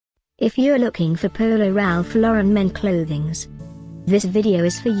If you're looking for Polo Ralph Lauren men clothings, this video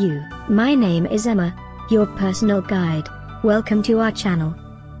is for you. My name is Emma, your personal guide. Welcome to our channel.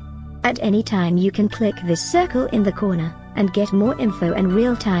 At any time you can click this circle in the corner, and get more info and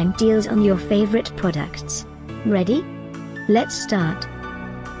real-time deals on your favorite products. Ready? Let's start.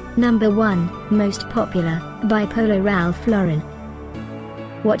 Number 1, Most Popular, by Polo Ralph Lauren.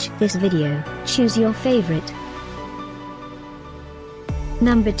 Watch this video, choose your favorite.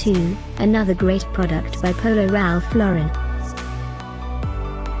 Number 2, another great product by Polo Ralph Lauren.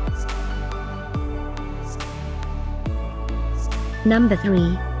 Number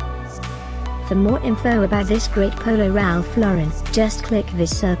 3. For more info about this great Polo Ralph Lauren, just click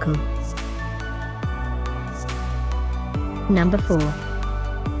this circle. Number 4.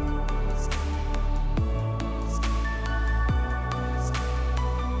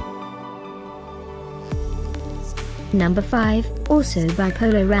 Number 5, also by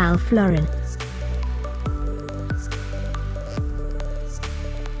Polo Ralph Lauren.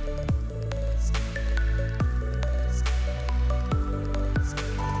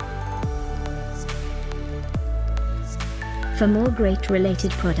 For more great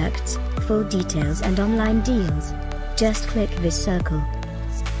related products, full details and online deals, just click this circle.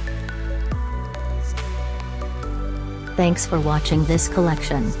 Thanks for watching this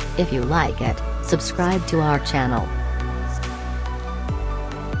collection. If you like it, subscribe to our channel.